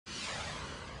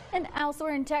And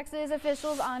elsewhere in Texas,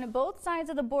 officials on both sides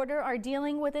of the border are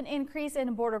dealing with an increase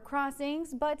in border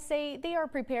crossings, but say they are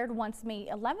prepared once May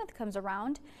 11th comes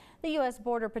around. The U.S.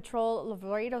 Border Patrol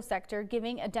Laredo sector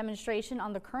giving a demonstration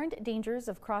on the current dangers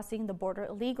of crossing the border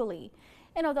illegally.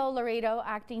 And although Laredo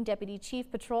Acting Deputy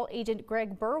Chief Patrol Agent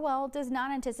Greg Burwell does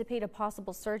not anticipate a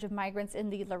possible surge of migrants in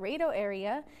the Laredo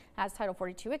area as Title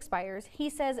 42 expires, he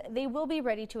says they will be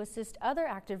ready to assist other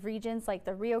active regions like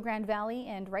the Rio Grande Valley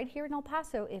and right here in El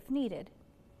Paso if needed.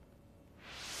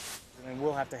 And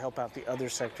we'll have to help out the other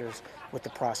sectors with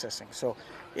the processing. So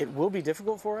it will be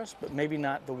difficult for us, but maybe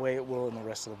not the way it will in the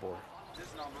rest of the border.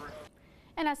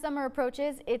 And as summer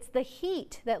approaches, it's the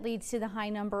heat that leads to the high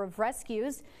number of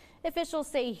rescues. Officials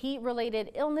say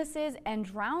heat-related illnesses and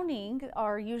drowning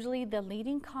are usually the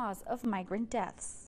leading cause of migrant deaths.